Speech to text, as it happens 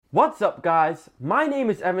What's up, guys? My name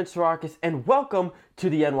is Evan Sarakis, and welcome to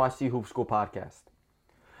the NYC Hoop School podcast.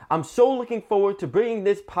 I'm so looking forward to bringing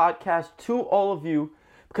this podcast to all of you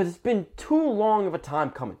because it's been too long of a time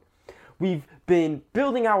coming. We've been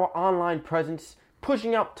building our online presence,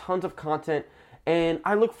 pushing out tons of content, and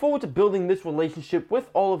I look forward to building this relationship with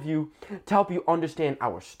all of you to help you understand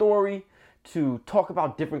our story, to talk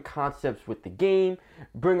about different concepts with the game,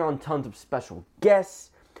 bring on tons of special guests,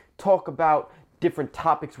 talk about different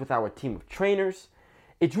topics with our team of trainers.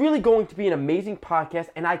 It's really going to be an amazing podcast,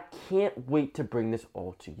 and I can't wait to bring this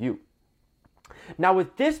all to you. Now,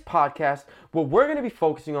 with this podcast, what we're going to be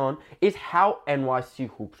focusing on is how NYC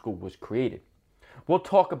Hoop School was created. We'll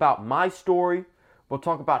talk about my story. We'll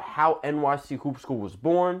talk about how NYC Hoop School was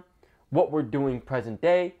born, what we're doing present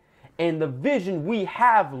day, and the vision we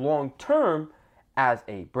have long term as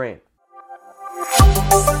a brand.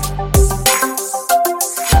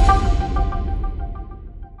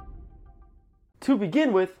 To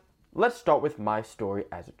begin with, let's start with my story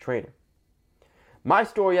as a trainer. My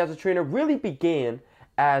story as a trainer really began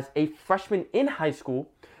as a freshman in high school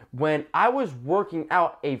when I was working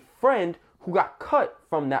out a friend who got cut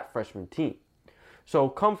from that freshman team. So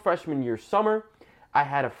come freshman year summer, I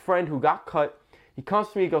had a friend who got cut. He comes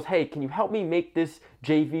to me and goes, "Hey, can you help me make this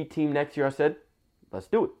JV team next year?" I said, "Let's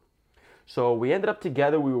do it." So we ended up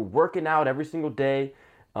together. We were working out every single day,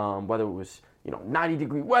 whether it was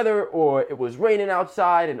 90-degree weather, or it was raining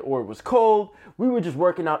outside, or it was cold. We were just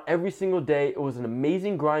working out every single day. It was an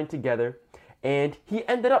amazing grind together, and he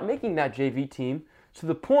ended up making that JV team to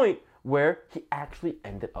the point where he actually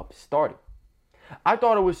ended up starting. I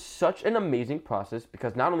thought it was such an amazing process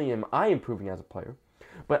because not only am I improving as a player,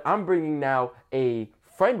 but I'm bringing now a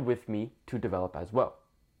friend with me to develop as well.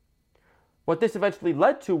 What this eventually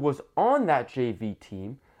led to was on that JV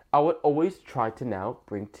team, I would always try to now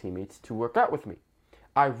bring teammates to work out with me.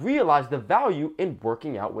 I realized the value in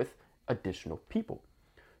working out with additional people.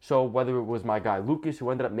 So whether it was my guy Lucas who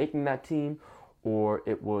ended up making that team, or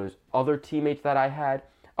it was other teammates that I had,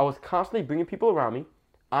 I was constantly bringing people around me.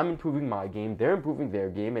 I'm improving my game, they're improving their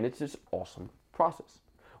game, and it's this awesome process.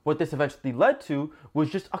 What this eventually led to was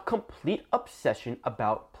just a complete obsession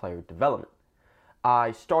about player development.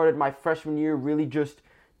 I started my freshman year really just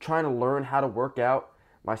trying to learn how to work out.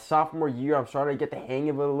 My sophomore year, I'm starting to get the hang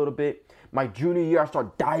of it a little bit. My junior year, I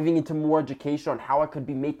started diving into more education on how I could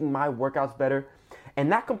be making my workouts better.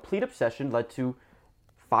 And that complete obsession led to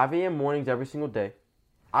 5 a.m. mornings every single day.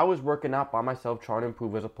 I was working out by myself, trying to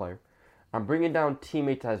improve as a player. I'm bringing down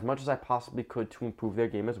teammates as much as I possibly could to improve their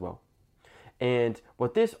game as well. And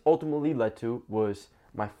what this ultimately led to was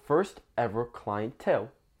my first ever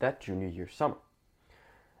clientele that junior year summer.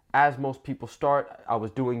 As most people start, I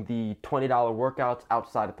was doing the $20 workouts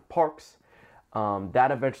outside at the parks.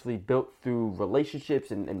 That eventually built through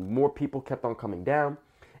relationships and more people kept on coming down.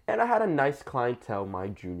 And I had a nice clientele my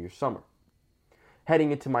junior summer.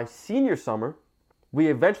 Heading into my senior summer, we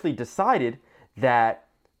eventually decided that,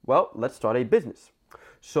 let's start a business.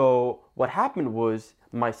 So what happened was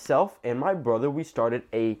myself and my brother, we started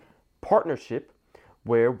a partnership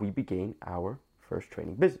where we began our first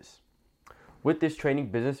training business. With this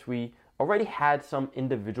training business, we already had some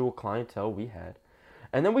individual clientele we had,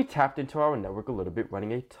 and then we tapped into our network a little bit,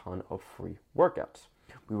 running a ton of free workouts.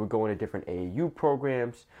 We were going to different AAU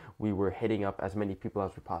programs, we were hitting up as many people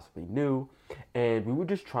as we possibly knew, and we were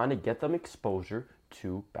just trying to get them exposure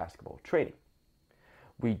to basketball training.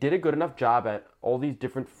 We did a good enough job at all these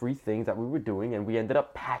different free things that we were doing, and we ended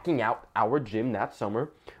up packing out our gym that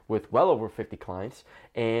summer with well over 50 clients,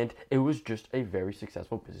 and it was just a very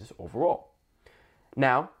successful business overall.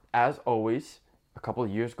 Now, as always, a couple of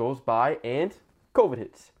years goes by and COVID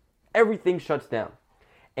hits. Everything shuts down.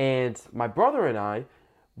 And my brother and I,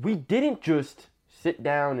 we didn't just sit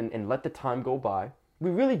down and let the time go by. We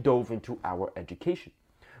really dove into our education.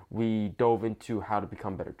 We dove into how to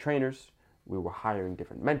become better trainers. We were hiring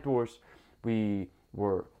different mentors. We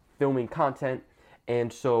were filming content.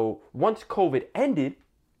 And so once COVID ended,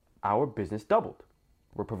 our business doubled.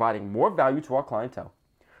 We're providing more value to our clientele.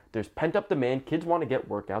 There's pent-up demand, kids want to get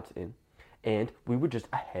workouts in, and we were just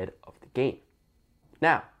ahead of the game.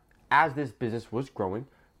 Now, as this business was growing,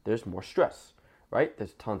 there's more stress, right?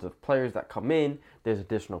 There's tons of players that come in, there's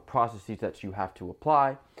additional processes that you have to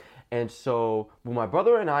apply, and so what my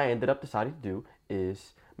brother and I ended up deciding to do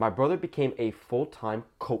is my brother became a full-time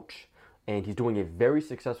coach, and he's doing a very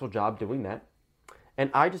successful job doing that,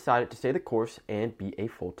 and I decided to stay the course and be a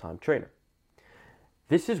full-time trainer.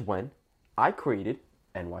 This is when I created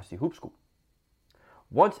NYC Hoop School.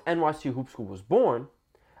 Once NYC Hoop School was born,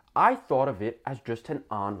 I thought of it as just an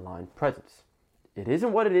online presence. It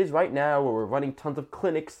isn't what it is right now where we're running tons of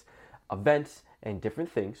clinics, events, and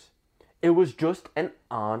different things. It was just an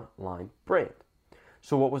online brand.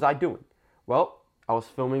 So what was I doing? Well, I was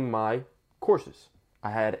filming my courses. I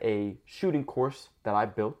had a shooting course that I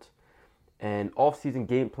built, an off-season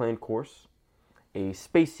game plan course, a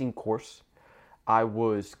spacing course. I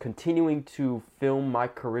was continuing to film my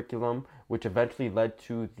curriculum, which eventually led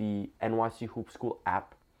to the NYC Hoop School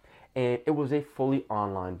app, and it was a fully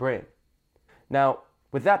online brand. Now,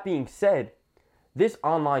 with that being said, this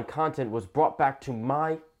online content was brought back to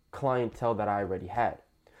my clientele that I already had.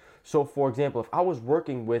 So, for example, if I was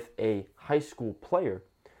working with a high school player,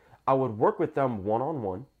 I would work with them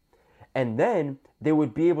one-on-one, and then they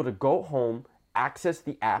would be able to go home, access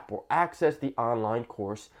the app or access the online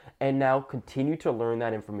course, and now continue to learn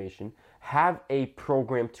that information, have a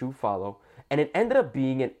program to follow, and it ended up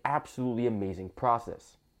being an absolutely amazing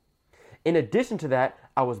process. In addition to that,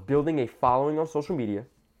 I was building a following on social media,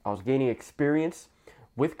 I was gaining experience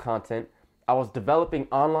with content, I was developing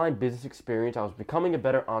online business experience, I was becoming a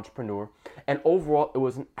better entrepreneur, and overall it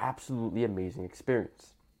was an absolutely amazing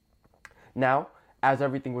experience. Now, as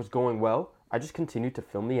everything was going well, I just continued to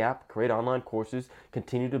film the app, create online courses,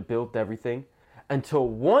 continue to build everything, until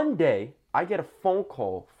one day I get a phone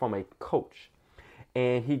call from a coach,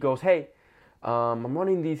 and he goes, "Hey, I'm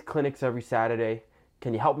running these clinics every Saturday,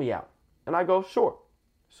 can you help me out?" And I go, "Sure."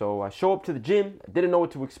 So I show up to the gym, I didn't know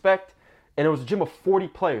what to expect, and it was a gym of 40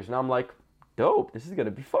 players, and I'm like, dope, this is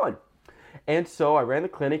gonna be fun. And so I ran the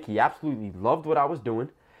clinic, he absolutely loved what I was doing,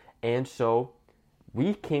 and so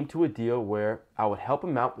we came to a deal where I would help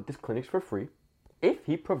him out with his clinics for free if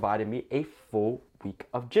he provided me a full week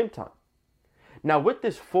of gym time. Now, with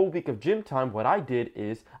this full week of gym time, what I did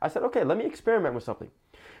is I said, okay, let me experiment with something.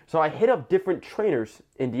 So I hit up different trainers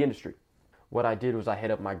in the industry. What I did was I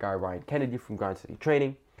hit up my guy Ryan Kennedy from Grind City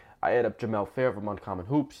Training. I hit up Jamel Fair from Uncommon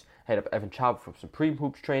Hoops. I hit up Evan Chaba from Supreme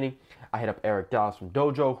Hoops Training. I hit up Eric Dallas from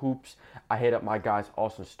Dojo Hoops. I hit up my guys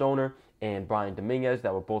Austin Stoner and Brian Dominguez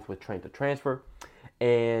that were both with Train to Transfer.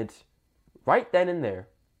 And right then and there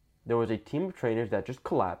was a team of trainers that just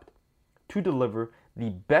collabed to deliver the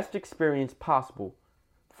best experience possible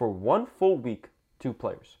for one full week to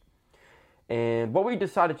players. And what we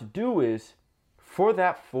decided to do is, for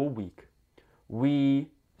that full week, we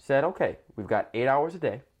said, okay, we've got 8 hours a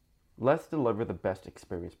day. Let's deliver the best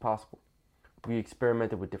experience possible. We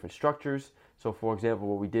experimented with different structures. So, for example,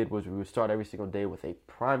 what we did was we would start every single day with a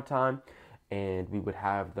prime time, and we would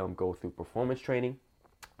have them go through performance training.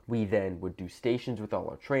 We then would do stations with all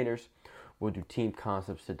our trainers. We'll do team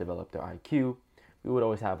concepts to develop their IQ. We would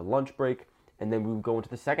always have a lunch break, and then we would go into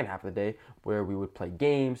the second half of the day where we would play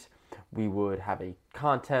games. We would have a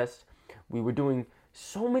contest. We were doing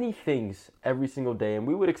so many things every single day, and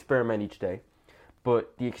we would experiment each day.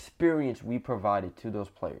 But the experience we provided to those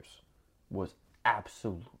players was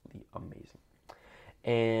absolutely amazing.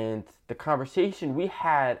 And the conversation we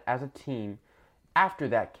had as a team after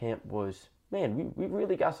that camp was, man, we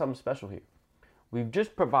really got something special here. We've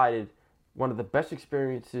just provided one of the best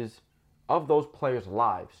experiences of those players'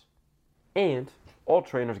 lives, and all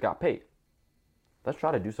trainers got paid. Let's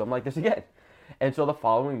try to do something like this again. And so the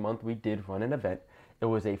following month, we did run an event. It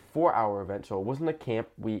was a 4-hour event, so it wasn't a camp.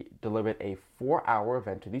 We delivered a 4-hour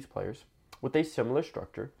event to these players with a similar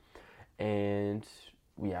structure, and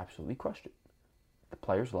we absolutely crushed it. The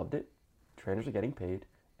players loved it. Trainers are getting paid.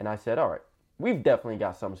 And I said, all right, we've definitely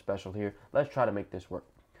got something special here. Let's try to make this work.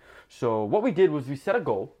 So what we did was we set a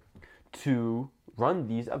goal to run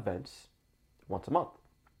these events once a month.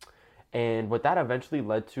 And what that eventually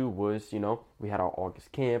led to was, we had our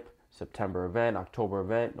August camp, September event, October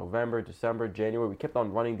event, November, December, January. We kept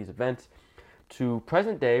on running these events to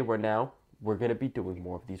present day where now we're going to be doing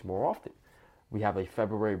more of these more often. We have a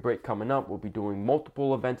February break coming up. We'll be doing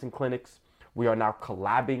multiple events and clinics. We are now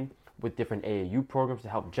collabing with different AAU programs to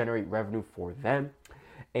help generate revenue for them.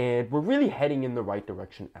 And we're really heading in the right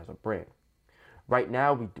direction as a brand. Right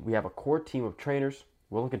now, we have a core team of trainers.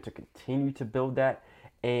 We're looking to continue to build that.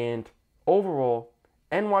 And overall,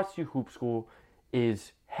 NYC Hoop School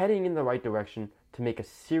is heading in the right direction to make a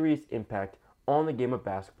serious impact on the game of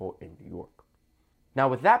basketball in New York. Now,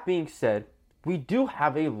 with that being said, we do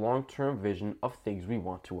have a long-term vision of things we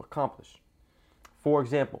want to accomplish. For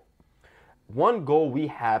example, one goal we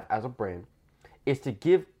have as a brand is to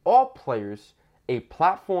give all players a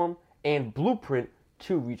platform and blueprint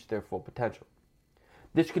to reach their full potential.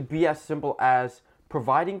 This could be as simple as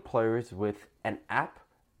providing players with an app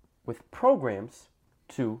with programs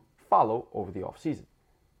to follow over the off-season.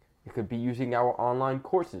 It could be using our online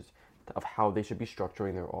courses of how they should be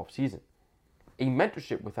structuring their off-season. A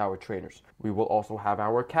mentorship with our trainers. We will also have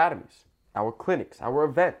our academies. our clinics, our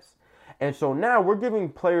events. And so now we're giving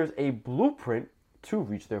players a blueprint to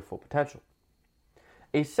reach their full potential.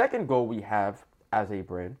 A second goal we have as a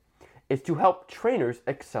brand is to help trainers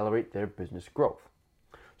accelerate their business growth.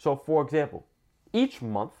 So for example, each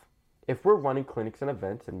month, if we're running clinics and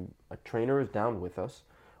events and a trainer is down with us,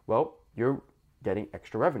 well, you're getting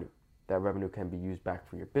extra revenue. That revenue can be used back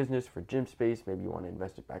for your business, for gym space. Maybe you want to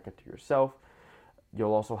invest it back into yourself.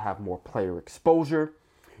 You'll also have more player exposure.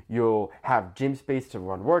 You'll have gym space to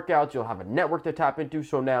run workouts. You'll have a network to tap into.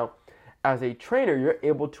 So now, as a trainer, you're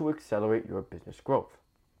able to accelerate your business growth.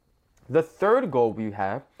 The third goal we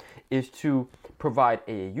have is to provide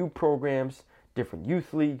AAU programs, different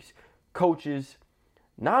youth leagues, coaches,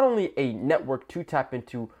 not only a network to tap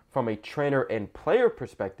into from a trainer and player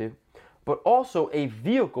perspective, but also a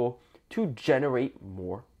vehicle to generate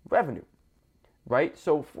more revenue, right?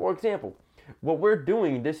 So for example, what we're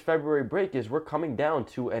doing this February break is we're coming down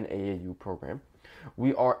to an AAU program.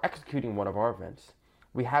 We are executing one of our events.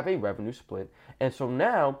 We have a revenue split. And so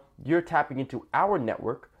now you're tapping into our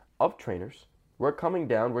network of trainers. We're coming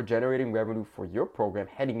down, we're generating revenue for your program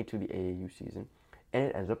heading into the AAU season, and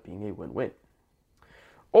it ends up being a win-win.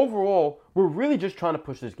 Overall, we're really just trying to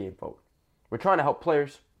push this game forward. We're trying to help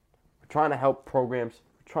players, we're trying to help programs,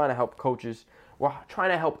 we're trying to help coaches, we're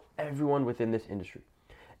trying to help everyone within this industry.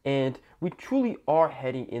 And we truly are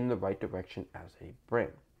heading in the right direction as a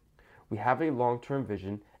brand. We have a long-term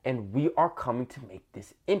vision, and we are coming to make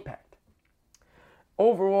this impact.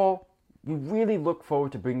 Overall, we really look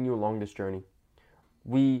forward to bringing you along this journey.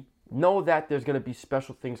 We know that there's going to be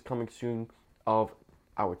special things coming soon of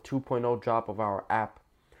our 2.0 drop of our app,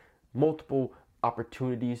 multiple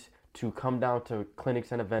opportunities to come down to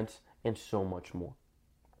clinics and events, and so much more.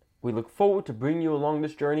 We look forward to bringing you along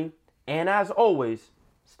this journey, and as always,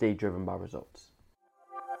 stay driven by results.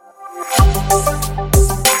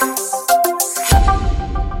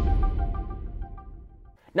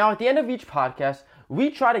 Now, at the end of each podcast, we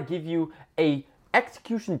try to give you an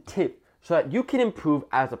execution tip so that you can improve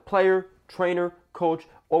as a player, trainer, coach,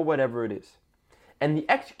 or whatever it is. And the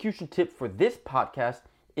execution tip for this podcast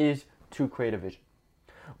is to create a vision.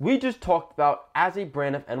 We just talked about, as a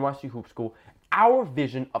brand of NYC Hoop School, our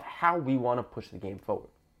vision of how we want to push the game forward.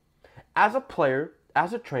 As a player,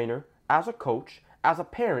 as a trainer, as a coach, as a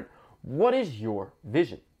parent, what is your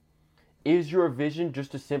vision? Is your vision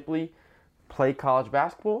just to simply play college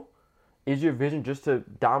basketball? Is your vision just to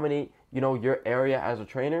dominate, your area as a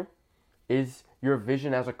trainer? Is your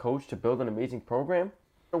vision as a coach to build an amazing program?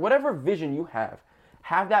 Or whatever vision you have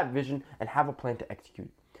that vision and have a plan to execute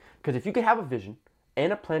it. Because if you can have a vision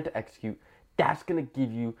and a plan to execute, that's going to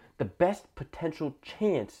give you the best potential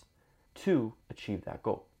chance to achieve that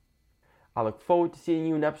goal. I look forward to seeing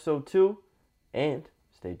you in episode 2, and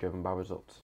stay driven by results.